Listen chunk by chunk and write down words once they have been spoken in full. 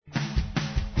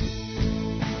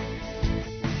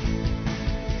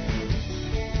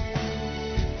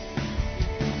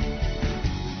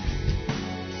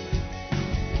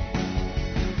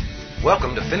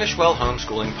Welcome to Finish Well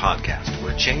Homeschooling Podcast,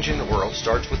 where changing the world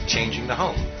starts with changing the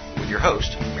home, with your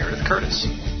host, Meredith Curtis.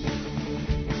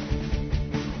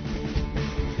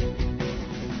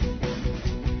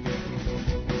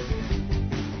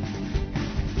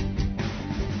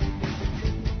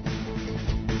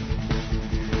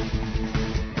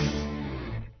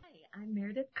 Hi, I'm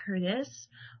Meredith Curtis.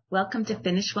 Welcome to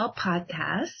Finish Well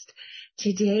Podcast.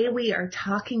 Today we are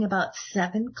talking about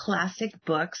 7 classic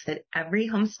books that every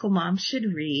homeschool mom should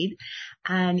read.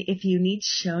 And if you need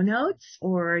show notes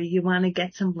or you want to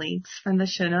get some links from the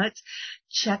show notes,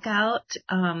 check out,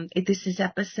 this is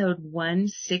episode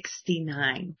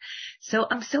 169. So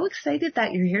I'm so excited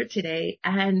that you're here today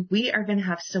and we are going to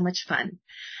have so much fun.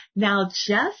 Now,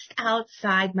 just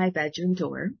outside my bedroom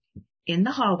door in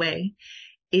the hallway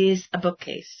is a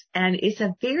bookcase, and it's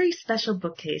a very special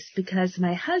bookcase because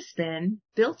my husband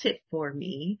built it for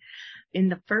me in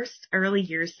the first early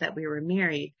years that we were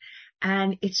married,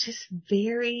 and it's just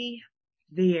very,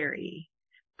 very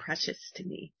precious to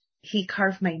me. He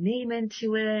carved my name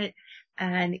into it,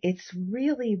 and it's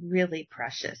really, really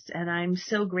precious, and I'm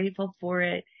so grateful for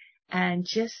it and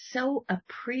just so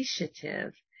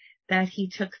appreciative that he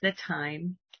took the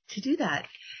time to do that.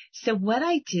 So what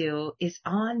I do is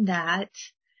on that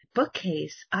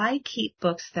bookcase, I keep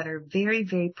books that are very,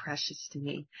 very precious to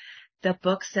me. The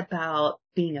books about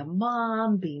being a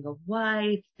mom, being a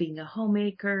wife, being a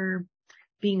homemaker,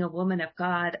 being a woman of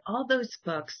God, all those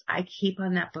books I keep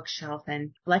on that bookshelf.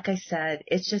 And like I said,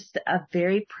 it's just a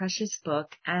very precious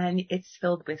book, and it's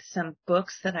filled with some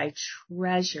books that I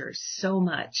treasure so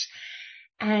much.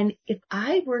 And if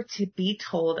I were to be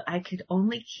told I could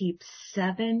only keep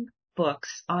 7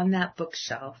 books on that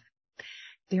bookshelf,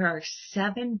 there are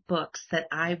 7 books that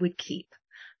I would keep.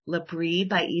 L'Abri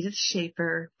by Edith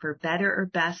Schaefer, For Better or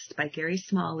Best by Gary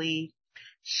Smalley,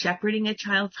 Shepherding a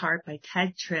Child's Heart by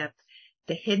Ted Tripp,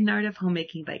 The Hidden Art of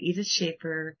Homemaking by Edith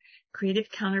Schaefer, Creative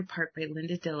Counterpart by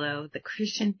Linda Dillow, The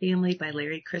Christian Family by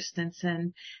Larry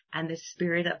Christensen, and The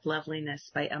Spirit of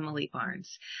Loveliness by Emily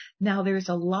Barnes. Now, there's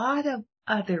a lot of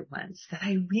other ones that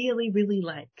I really, really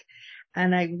like,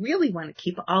 and I really want to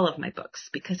keep all of my books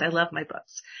because I love my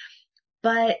books.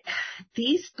 But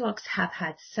these books have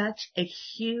had such a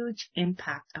huge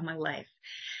impact on my life,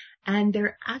 and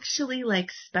they're actually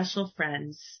like special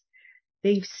friends.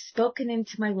 They've spoken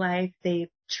into my life.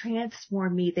 They've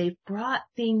transformed me. They've brought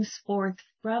things forth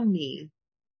from me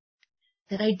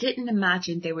that I didn't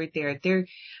imagine they were there. They're,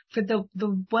 for the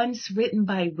ones written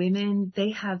by women,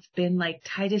 they have been like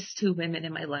Titus 2 women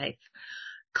in my life,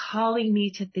 calling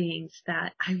me to things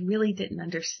that I really didn't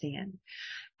understand.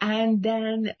 And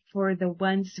then for the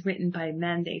ones written by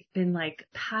men, they've been like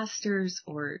pastors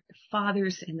or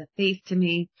fathers in the faith to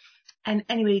me. And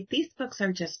anyway, these books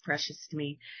are just precious to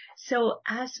me. So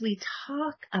as we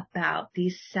talk about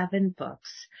these 7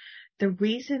 books, the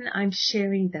reason I'm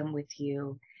sharing them with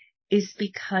you is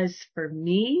because for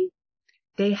me,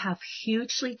 they have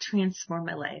hugely transformed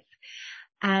my life.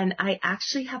 And I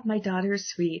actually have my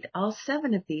daughters read all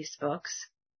 7 of these books.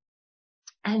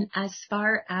 And as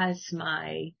far as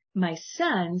my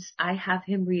sons, I have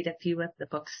him read a few of the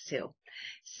books too.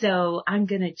 So I'm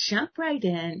going to jump right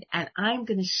in and I'm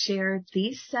going to share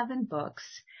these 7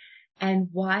 books and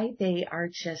why they are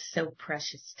just so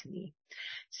precious to me.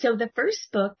 So the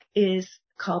first book is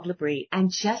called L'Abri.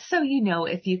 And just so you know,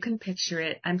 if you can picture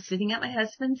it, I'm sitting at my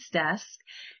husband's desk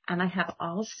and I have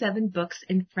all 7 books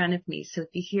in front of me. So if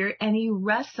you hear any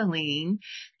rustling,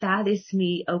 that is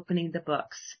me opening the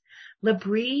books.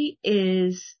 L'Abri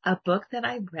is a book that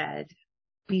I read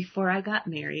before I got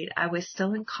married. I was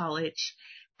still in college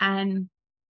and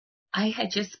I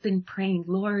had just been praying,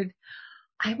 Lord,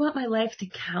 I want my life to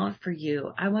count for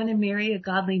you. I want to marry a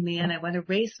godly man. I want to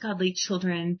raise godly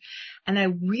children. And I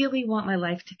really want my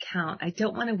life to count. I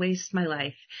don't want to waste my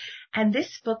life. And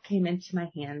this book came into my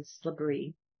hands,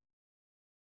 L'Abri.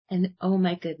 And oh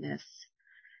my goodness,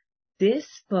 this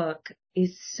book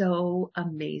is so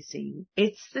amazing.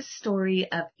 It's the story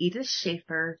of Edith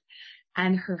Schaefer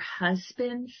and her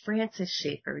husband, Francis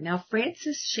Schaefer. Now,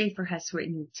 Francis Schaefer has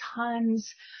written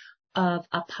tons of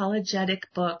apologetic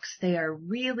books. They are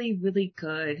really, really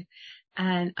good.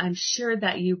 And I'm sure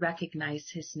that you recognize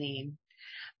his name.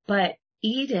 But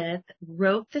Edith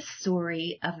wrote the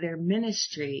story of their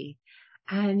ministry,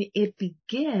 and it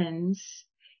begins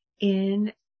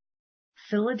in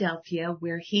Philadelphia,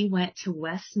 where he went to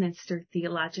Westminster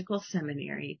Theological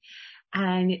Seminary,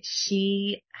 and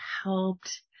she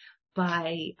helped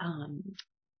by,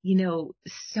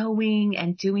 sewing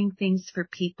and doing things for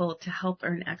people to help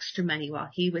earn extra money while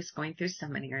he was going through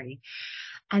seminary.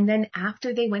 And then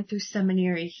after they went through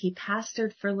seminary, he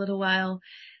pastored for a little while.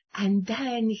 And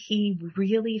then he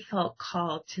really felt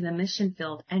called to the mission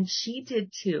field, and she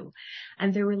did too.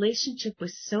 And their relationship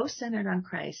was so centered on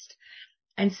Christ.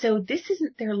 And so this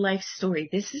isn't their life story.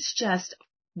 This is just,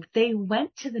 they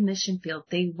went to the mission field.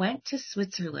 They went to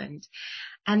Switzerland.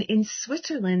 And in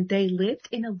Switzerland, they lived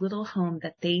in a little home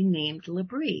that they named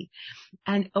L'Abri.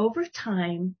 And over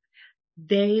time,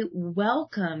 they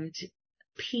welcomed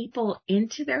people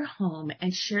into their home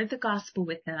and shared the gospel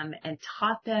with them and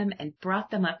taught them and brought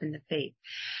them up in the faith.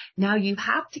 Now, you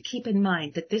have to keep in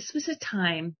mind that this was a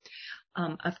time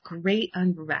of great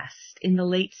unrest in the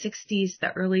late 60s,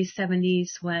 the early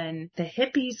 70s, when the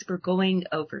hippies were going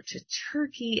over to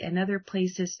Turkey and other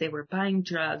places. They were buying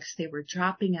drugs. They were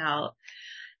dropping out,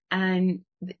 and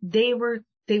they were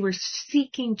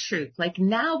seeking truth. Like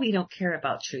now we don't care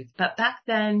about truth, but back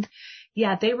then,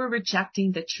 yeah, they were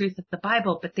rejecting the truth of the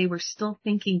Bible, but they were still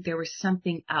thinking there was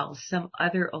something else, some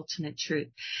other ultimate truth.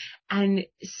 And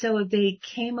so they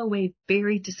came away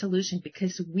very disillusioned,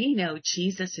 because we know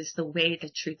Jesus is the way, the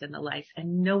truth, and the life,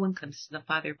 and no one comes to the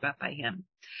Father but by him.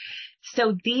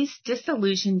 So these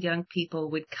disillusioned young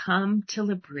people would come to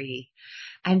L'Abri,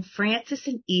 and Frances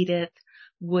and Edith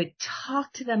would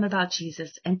talk to them about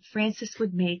Jesus, and Frances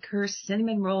would make her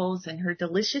cinnamon rolls and her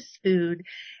delicious food,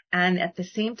 and at the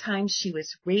same time she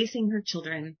was raising her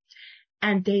children,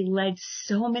 and they led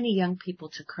so many young people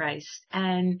to Christ,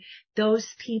 and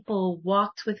those people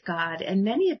walked with God, and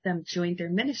many of them joined their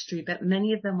ministry, but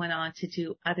many of them went on to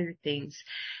do other things.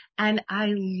 And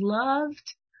I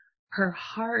loved her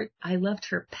heart. I loved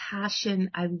her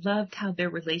passion. I loved how their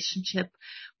relationship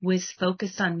was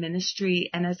focused on ministry.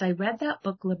 And as I read that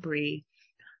book, L'Abri,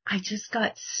 I just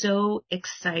got so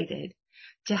excited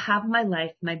to have my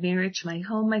life, my marriage, my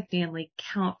home, my family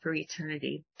count for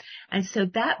eternity. And so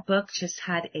that book just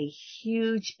had a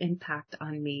huge impact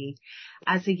on me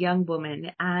as a young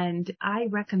woman. And I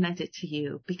recommend it to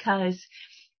you because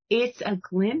it's a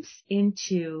glimpse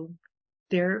into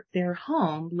their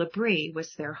home. L'Abri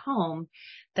was their home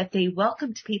that they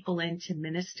welcomed people in to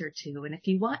minister to. And if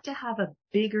you want to have a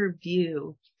bigger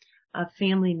view of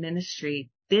family ministry,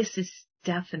 this is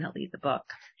definitely the book.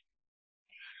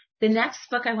 The next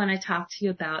book I want to talk to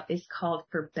you about is called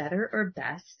For Better or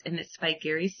Best, and it's by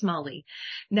Gary Smalley.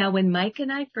 Now, when Mike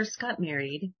and I first got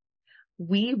married,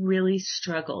 we really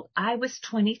struggled. I was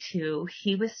 22.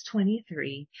 He was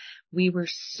 23. We were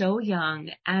so young,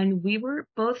 and we were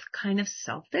both kind of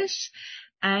selfish,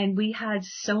 and we had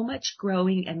so much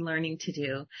growing and learning to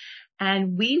do.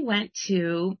 And we went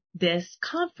to this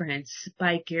conference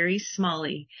by Gary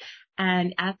Smalley,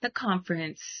 and at the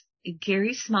conference,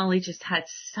 Gary Smalley just had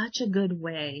such a good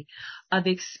way of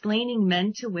explaining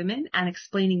men to women and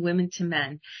explaining women to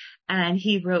men. And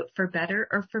he wrote For Better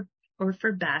or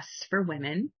for Best for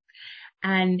Women.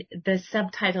 And the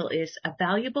subtitle is A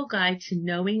Valuable Guide to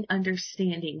Knowing,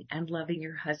 Understanding, and Loving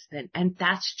Your Husband. And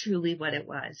that's truly what it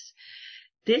was.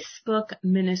 This book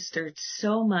ministered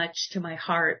so much to my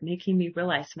heart, making me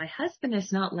realize my husband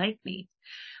is not like me.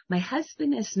 My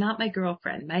husband is not my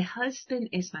girlfriend. My husband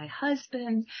is my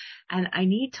husband, and I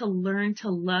need to learn to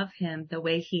love him the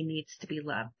way he needs to be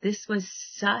loved. This was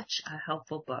such a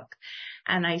helpful book,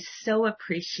 and I so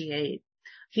appreciate.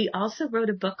 He also wrote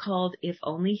a book called If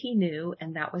Only He Knew,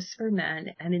 and that was for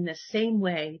men. And in the same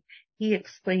way, he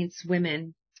explains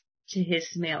women to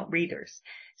his male readers.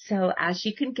 So as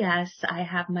you can guess, I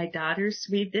have my daughters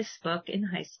read this book in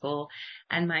high school,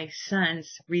 and my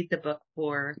sons read the book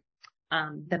for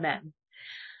the men.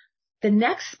 The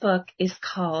next book is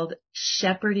called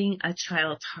Shepherding a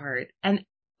Child's Heart. And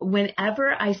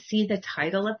whenever I see the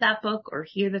title of that book or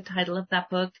hear the title of that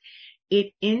book,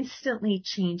 it instantly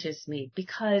changes me,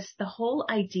 because the whole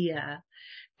idea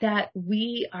that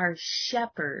we are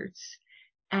shepherds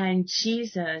and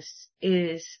Jesus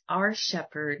is our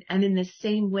shepherd, and in the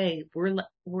same way,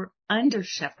 we're under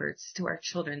shepherds to our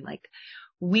children. Like,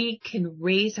 we can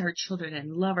raise our children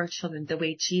and love our children the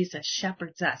way Jesus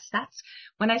shepherds us. That's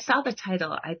when I saw the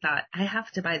title, I thought, I have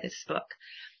to buy this book.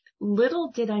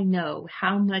 Little did I know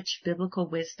how much biblical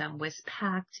wisdom was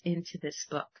packed into this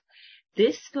book.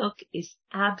 This book is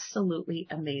absolutely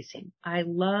amazing. I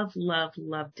loved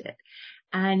it.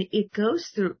 And it goes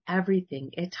through everything.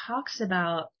 It talks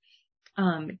about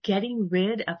getting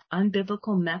rid of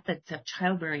unbiblical methods of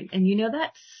childbearing. And you know,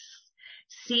 that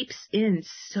seeps in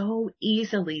so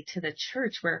easily to the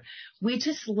church, where we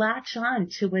just latch on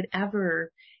to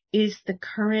whatever is the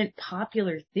current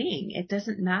popular thing. It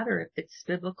doesn't matter if it's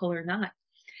biblical or not.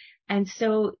 And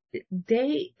so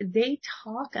they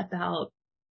talk about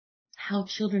how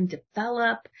children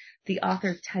develop. The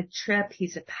author, Ted Tripp,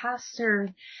 he's a pastor,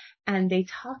 and they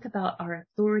talk about our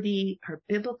authority, our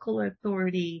biblical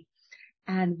authority,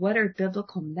 and what are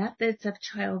biblical methods of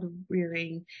child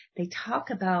rearing. They talk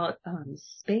about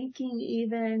spanking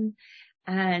even,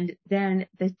 and then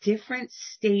the different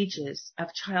stages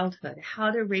of childhood,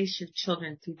 how to raise your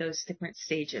children through those different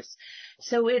stages.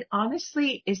 So it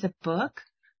honestly is a book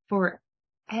for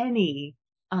any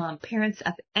parents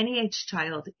of any age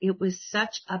child. It was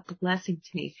such a blessing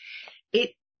to me.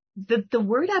 The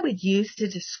word I would use to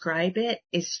describe it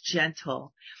is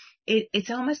gentle. It's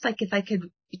almost like if I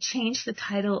could change the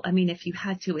title, I mean, if you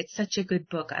had to, it's such a good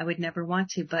book, I would never want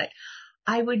to, but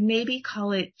I would maybe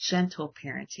call it gentle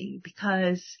parenting,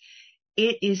 because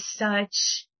it is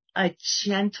such a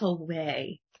gentle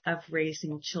way of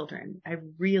raising children. I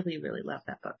really, really love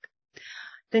that book.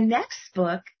 The next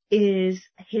book is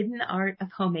Hidden Art of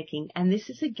Homemaking, and this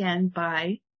is again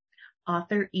by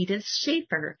author Edith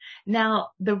Schaefer. Now,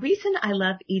 the reason I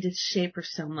love Edith Schaefer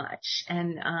so much,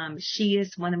 and she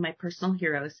is one of my personal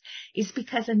heroes, is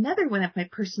because another one of my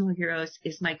personal heroes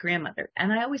is my grandmother.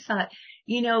 And I always thought,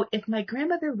 if my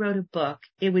grandmother wrote a book,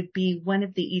 it would be one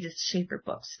of the Edith Schaefer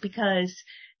books, because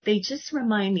they just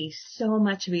remind me so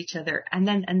much of each other. And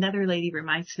then another lady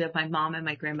reminds me of my mom and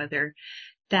my grandmother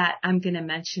that I'm going to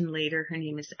mention later. Her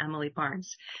name is Emily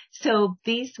Barnes. So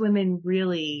these women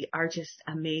really are just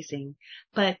amazing,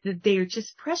 but they're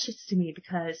just precious to me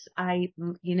because I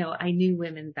knew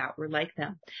women that were like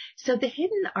them. So the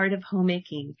Hidden Art of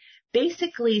Homemaking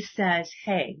basically says,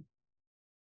 hey,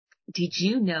 did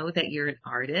you know that you're an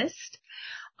artist?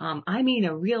 I mean,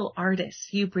 a real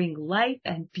artist. You bring life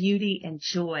and beauty and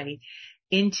joy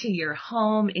into your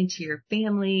home, into your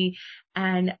family,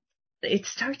 and it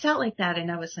starts out like that.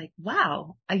 And I was like,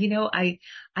 wow, I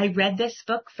read this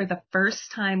book for the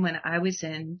first time when I was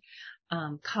in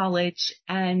college,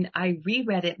 and I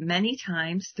reread it many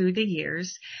times through the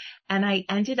years, and I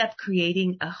ended up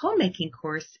creating a homemaking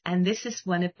course. And this is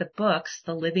one of the books,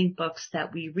 the living books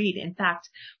that we read. In fact,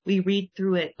 we read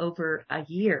through it over a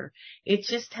year. It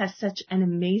just has such an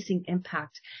amazing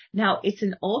impact. Now, it's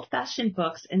an old-fashioned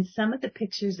book, and some of the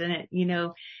pictures in it,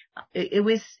 it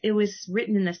was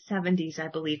written in the 70s, I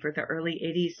believe, or the early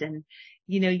 80s. And,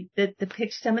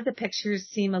 some of the pictures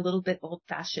seem a little bit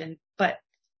old-fashioned, but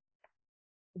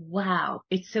wow,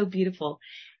 it's so beautiful.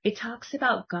 It talks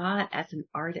about God as an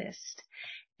artist.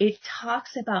 It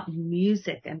talks about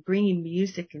music and bringing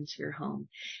music into your home.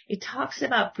 It talks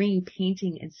about bringing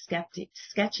painting and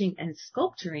sketching and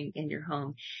sculpturing in your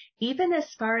home, even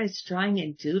as far as drawing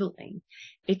and doodling.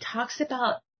 It talks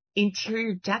about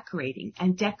interior decorating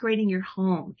and decorating your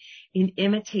home in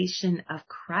imitation of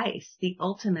Christ, the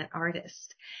ultimate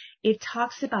artist. It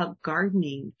talks about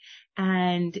gardening,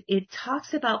 and it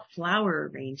talks about flower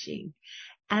arranging,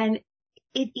 and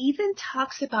it even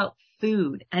talks about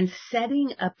food and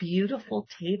setting a beautiful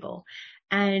table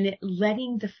and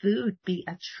letting the food be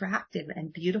attractive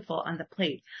and beautiful on the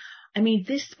plate. I mean,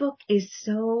 this book is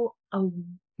so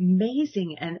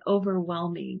amazing and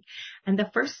overwhelming. And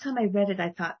the first time I read it, I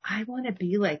thought, I want to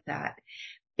be like that.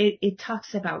 It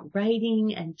talks about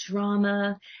writing and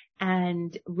drama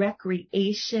and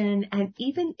recreation and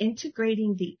even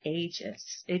integrating the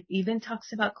ages. It even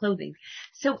talks about clothing.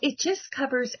 So it just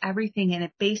covers everything, and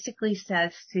it basically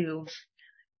says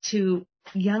to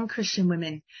young Christian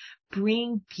women,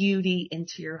 bring beauty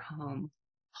into your home.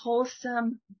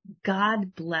 Wholesome,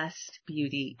 God-blessed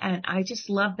beauty. And I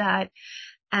just love that.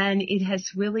 And it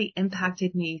has really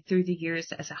impacted me through the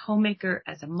years as a homemaker,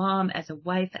 as a mom, as a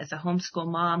wife, as a homeschool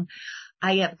mom.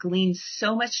 I have gleaned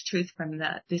so much truth from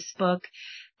this book,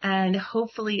 and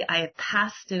hopefully I have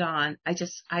passed it on.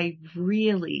 I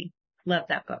really love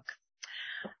that book.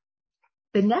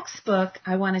 The next book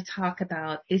I want to talk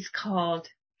about is called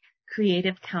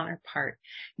Creative Counterpart.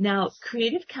 Now,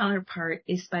 Creative Counterpart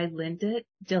is by Linda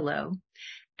Dillow.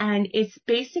 And it's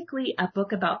basically a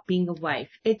book about being a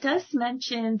wife. It does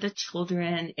mention the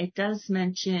children. It does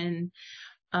mention,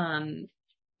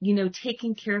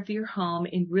 taking care of your home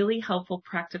in really helpful,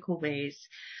 practical ways.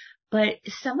 But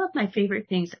some of my favorite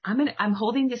things, I'm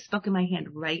holding this book in my hand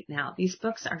right now. These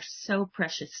books are so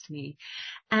precious to me.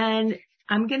 And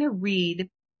I'm going to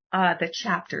read the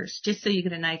chapters just so you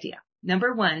get an idea.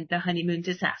 Number 1, the honeymoon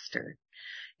disaster.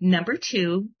 Number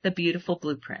 2, the beautiful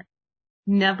blueprint.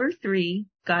 Number 3,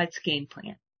 God's game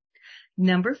plan.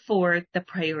 Number 4, the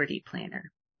priority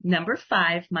planner. Number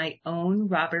 5, my own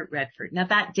Robert Redford. Now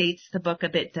that dates the book a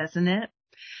bit, doesn't it?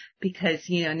 Because,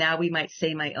 now we might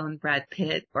say my own Brad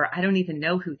Pitt, or I don't even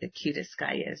know who the cutest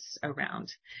guy is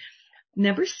around.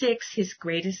 Number 6, his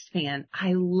greatest fan.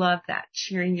 I love that.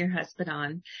 Cheering your husband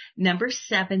on. Number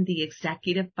 7, the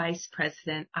executive vice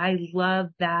president. I love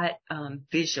that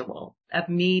visual of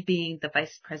me being the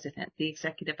vice president, the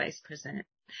executive vice president.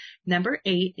 Number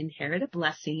 8, inherit a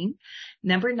blessing.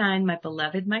 Number 9, my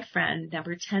beloved, my friend.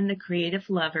 Number 10, the creative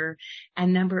lover.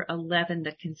 And number 11,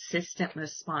 the consistent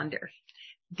responder.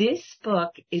 This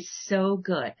book is so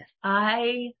good.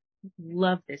 I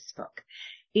love this book.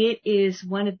 It is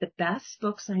one of the best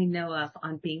books I know of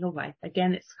on being a wife.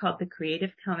 Again, it's called The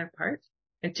Creative Counterpart,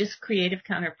 or just Creative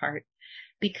Counterpart,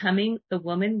 Becoming the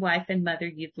Woman, Wife, and Mother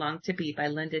You've Longed to Be by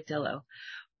Linda Dillow.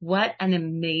 What an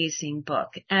amazing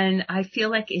book. And I feel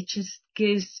like it just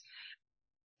gives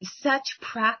such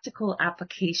practical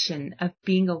application of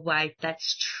being a wife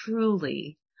that's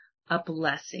truly a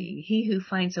blessing. He who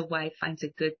finds a wife finds a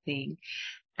good thing.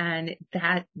 And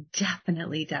that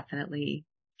definitely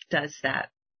does that.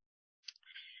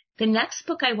 The next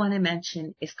book I want to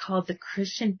mention is called The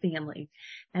Christian Family,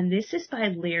 and this is by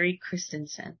Larry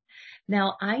Christensen.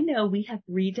 Now, I know we have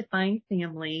redefined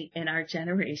family in our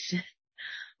generation.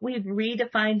 We've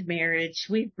redefined marriage.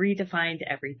 We've redefined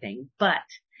everything. But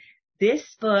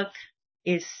this book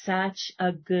is such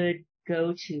a good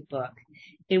go-to book.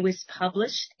 It was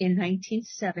published in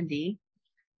 1970,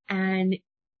 and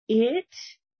it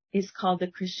is called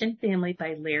The Christian Family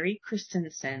by Larry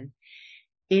Christensen.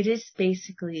 It is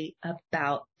basically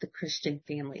about the Christian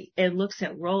family. It looks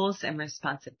at roles and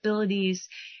responsibilities.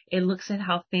 It looks at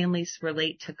how families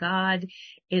relate to God.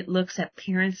 It looks at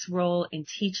parents' role in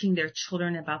teaching their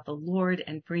children about the Lord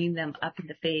and bringing them up in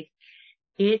the faith.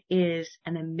 It is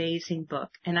an amazing book.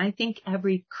 And I think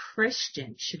every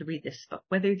Christian should read this book,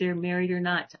 whether they're married or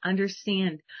not, to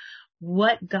understand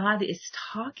what God is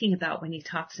talking about when he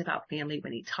talks about family,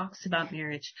 when he talks about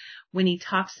marriage, when he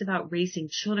talks about raising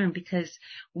children, because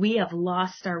we have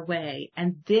lost our way.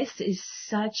 And this is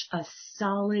such a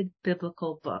solid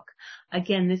biblical book.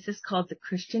 Again, this is called The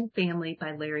Christian Family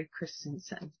by Larry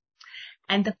Christensen.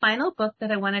 And the final book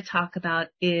that I want to talk about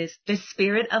is The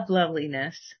Spirit of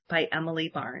Loveliness by Emily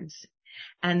Barnes.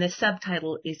 And the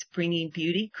subtitle is Bringing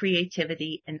Beauty,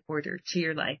 Creativity, and Order to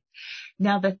Your Life.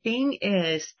 Now, the thing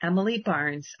is, Emily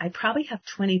Barnes, I probably have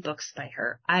 20 books by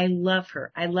her. I love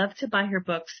her. I love to buy her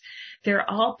books. They're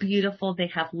all beautiful. They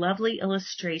have lovely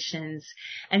illustrations.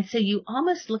 And so you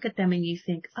almost look at them and you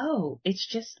think, oh, it's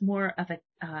just more of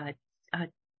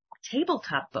a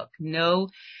tabletop book. No,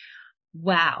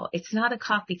 wow, it's not a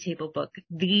coffee table book.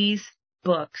 These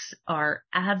books are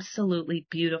absolutely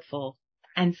beautiful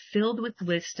and filled with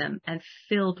wisdom and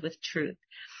filled with truth.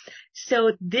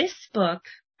 So this book,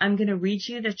 I'm going to read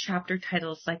you the chapter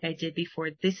titles like I did before.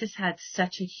 This has had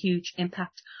such a huge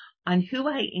impact on who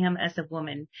I am as a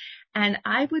woman. And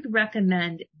I would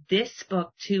recommend this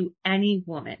book to any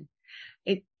woman.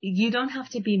 You don't have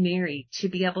to be married to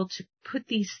be able to put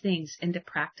these things into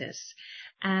practice.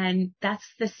 And that's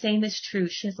the same is true.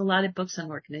 She has a lot of books on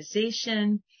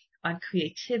organization, on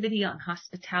creativity, on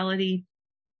hospitality,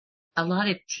 a lot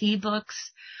of tea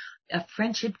books,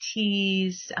 friendship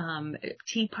teas,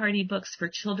 tea party books for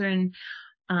children.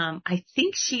 I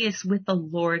think she is with the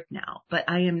Lord now, but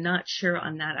I am not sure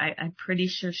on that. I'm pretty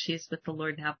sure she is with the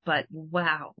Lord now, but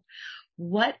wow,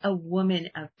 what a woman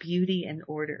of beauty and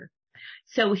order.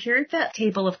 So here's that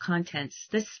table of contents.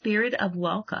 The spirit of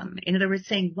welcome. In other words,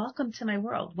 saying, welcome to my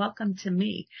world. Welcome to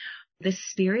me. The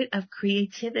spirit of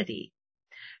creativity.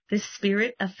 The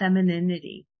spirit of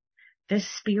femininity. The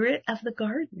spirit of the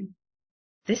garden.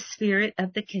 The spirit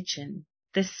of the kitchen.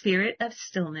 The spirit of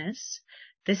stillness.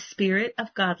 The spirit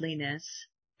of godliness.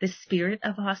 The spirit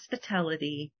of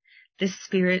hospitality. The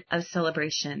spirit of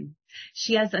celebration.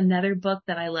 She has another book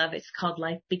that I love. It's called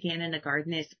Life Began in a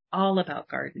Garden. It's all about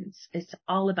gardens. It's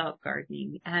all about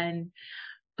gardening.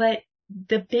 But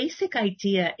the basic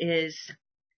idea is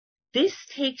this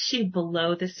takes you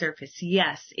below the surface.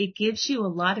 Yes, it gives you a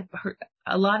lot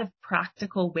of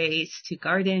practical ways to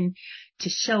garden, to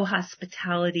show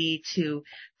hospitality, to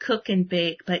cook and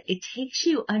bake, but it takes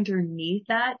you underneath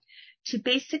that to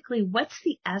basically what's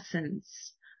the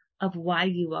essence of why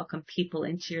you welcome people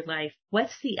into your life?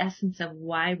 What's the essence of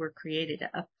why we're created,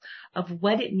 of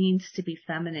what it means to be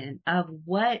feminine, of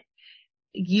what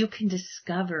you can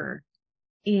discover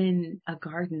in a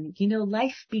garden? You know,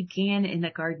 life began in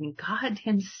a garden. God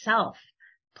himself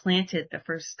planted the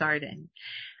first garden.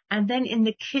 And then in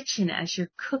the kitchen, as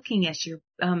you're cooking, as you're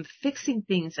fixing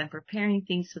things and preparing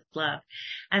things with love.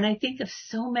 And I think of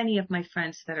so many of my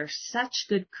friends that are such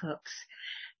good cooks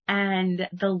and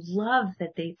the love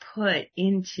that they put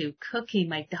into cooking.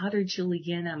 My daughter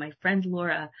Juliana, my friend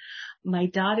Laura, my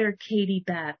daughter Katie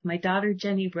Beth, my daughter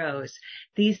Jenny Rose.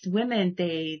 These women,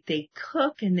 they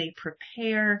cook and they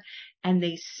prepare and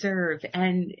they serve.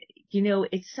 And,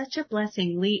 it's such a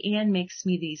blessing. Lee Ann makes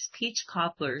me these peach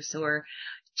cobblers or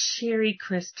cherry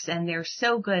crisps, and they're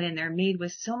so good and they're made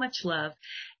with so much love.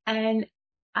 And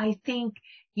I think,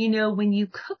 when you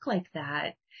cook like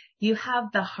that, you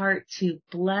have the heart to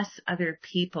bless other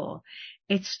people.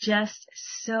 It's just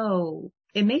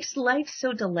it makes life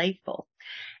so delightful.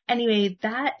 Anyway,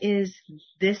 that is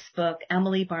this book,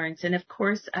 Emily Barnes. And of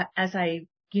course, as I,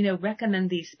 recommend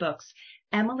these books,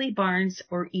 Emily Barnes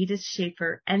or Edith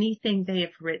Schaefer, anything they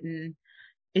have written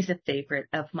is a favorite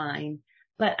of mine.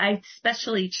 But I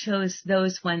especially chose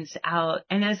those ones out.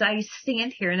 And as I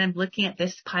stand here and I'm looking at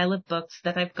this pile of books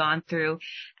that I've gone through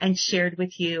and shared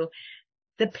with you,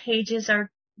 the pages are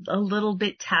a little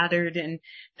bit tattered and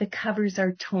the covers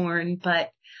are torn,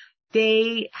 but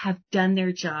they have done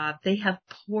their job. They have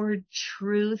poured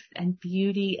truth and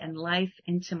beauty and life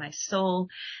into my soul.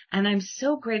 And I'm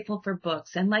so grateful for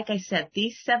books. And like I said,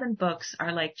 these 7 books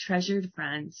are like treasured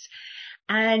friends.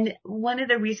 And one of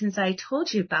the reasons I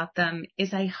told you about them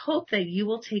is I hope that you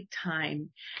will take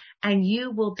time and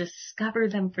you will discover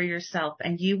them for yourself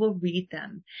and you will read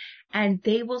them and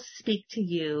they will speak to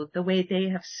you the way they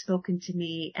have spoken to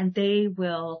me, and they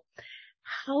will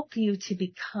help you to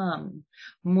become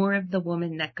more of the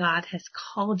woman that God has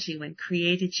called you and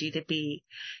created you to be.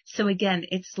 So again,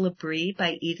 it's L'Abri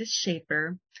by Edith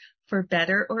Schaefer, For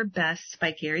Better or Best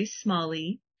by Gary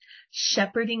Smalley,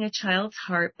 Shepherding a Child's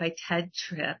Heart by Ted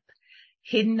Tripp,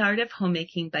 Hidden Art of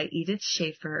Homemaking by Edith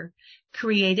Schaefer,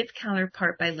 Creative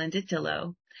Counterpart by Linda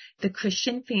Dillow, The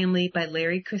Christian Family by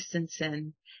Larry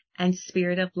Christensen, and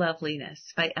Spirit of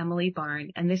Loveliness by Emily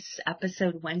Barnes. And this is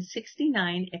episode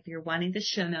 169 if you're wanting the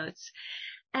show notes.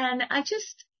 And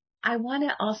I want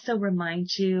to also remind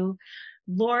you,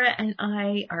 Laura and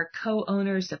I are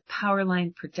co-owners of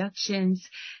Powerline Productions,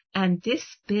 and this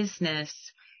business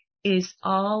is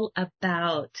all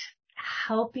about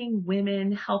helping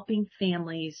women, helping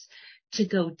families to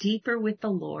go deeper with the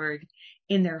Lord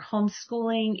in their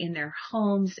homeschooling, in their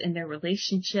homes, in their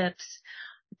relationships.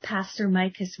 Pastor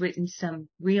Mike has written some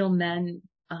Real Men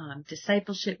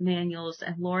discipleship manuals,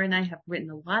 and Laura and I have written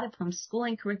a lot of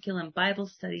homeschooling curriculum, Bible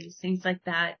studies, things like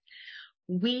that.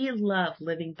 We love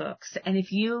living books, and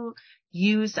if you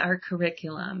use our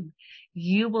curriculum,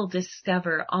 you will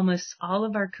discover almost all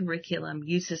of our curriculum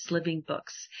uses living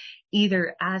books,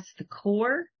 either as the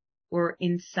core or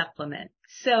in supplement.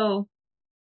 So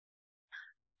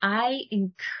I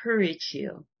encourage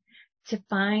you to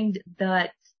find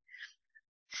that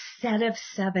set of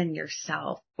 7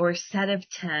 yourself or set of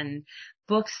 10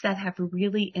 books that have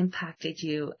really impacted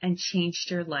you and changed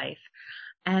your life.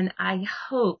 And I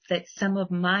hope that some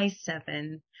of my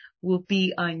 7 will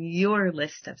be on your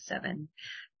list of 7.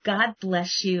 God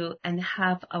bless you and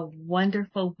have a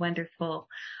wonderful, wonderful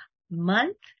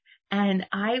month. And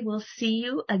I will see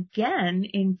you again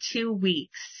in 2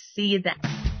 weeks. See you then.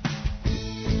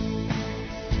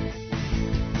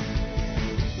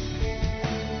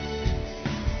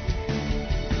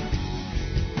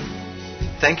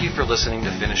 Thank you for listening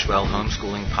to Finish Well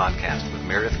Homeschooling Podcast with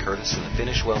Meredith Curtis and the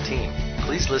Finish Well team.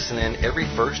 Please listen in every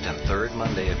first and third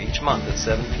Monday of each month at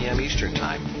 7 p.m. Eastern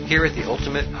Time here at the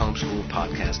Ultimate Homeschool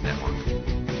Podcast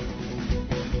Network.